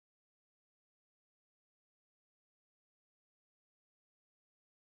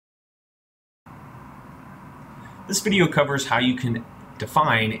This video covers how you can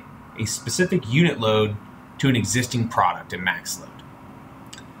define a specific unit load to an existing product in MaxLoad.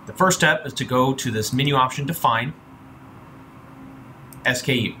 The first step is to go to this menu option, Define,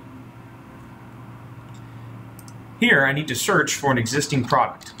 SKU. Here I need to search for an existing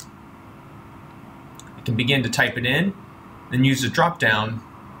product. I can begin to type it in, then use the drop-down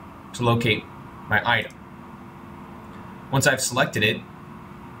to locate my item. Once I've selected it,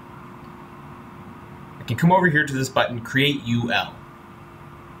 I can come over here to this button, Create UL.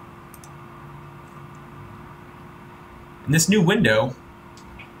 In this new window,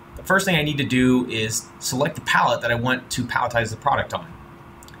 the first thing I need to do is select the pallet that I want to palletize the product on.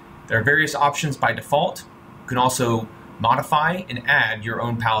 There are various options by default. You can also modify and add your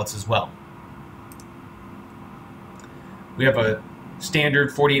own pallets as well. We have a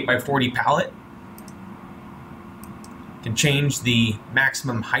standard 48 by 40 pallet. You can change the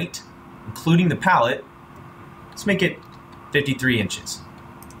maximum height, including the pallet. Let's make it 53 inches.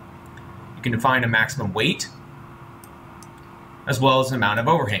 You can define a maximum weight, as well as an amount of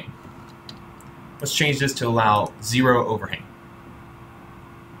overhang. Let's change this to allow 0 overhang.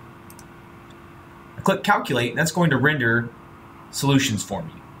 I click Calculate, and that's going to render solutions for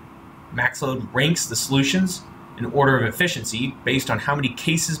me. MaxLoad ranks the solutions in order of efficiency based on how many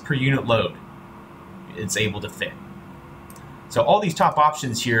cases per unit load it's able to fit. So all these top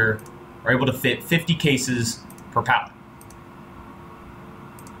options here are able to fit 50 cases per pallet.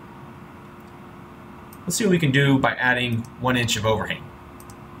 Let's see what we can do by adding 1 inch of overhang.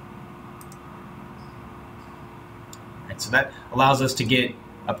 All right, so that allows us to get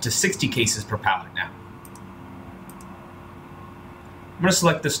up to 60 cases per pallet now. I'm going to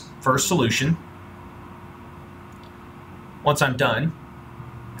select this first solution. Once I'm done,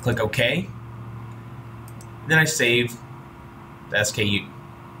 I click OK. Then I save the SKU.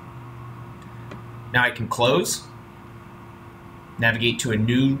 Now I can close, navigate to a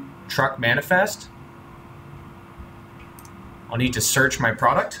new truck manifest. I'll need to search my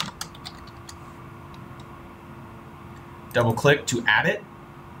product. Double click to add it.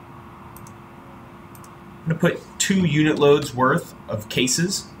 I'm going to put 2 unit loads worth of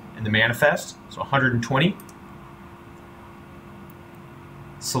cases in the manifest, so 120.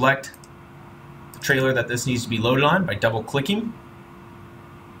 Select the trailer that this needs to be loaded on by double clicking.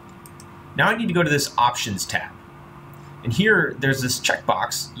 Now I need to go to this Options tab. And here there's this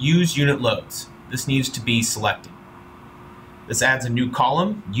checkbox, Use Unit Loads. This needs to be selected. This adds a new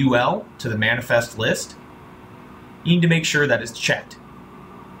column, UL, to the manifest list. You need to make sure that it's checked.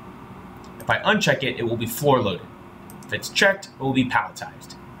 If I uncheck it, it will be floor loaded. If it's checked, it will be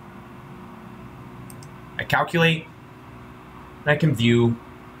palletized. I calculate, and I can view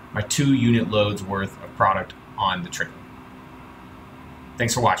my 2 unit loads worth of product on the trailer.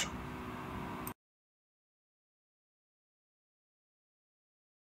 Thanks for watching.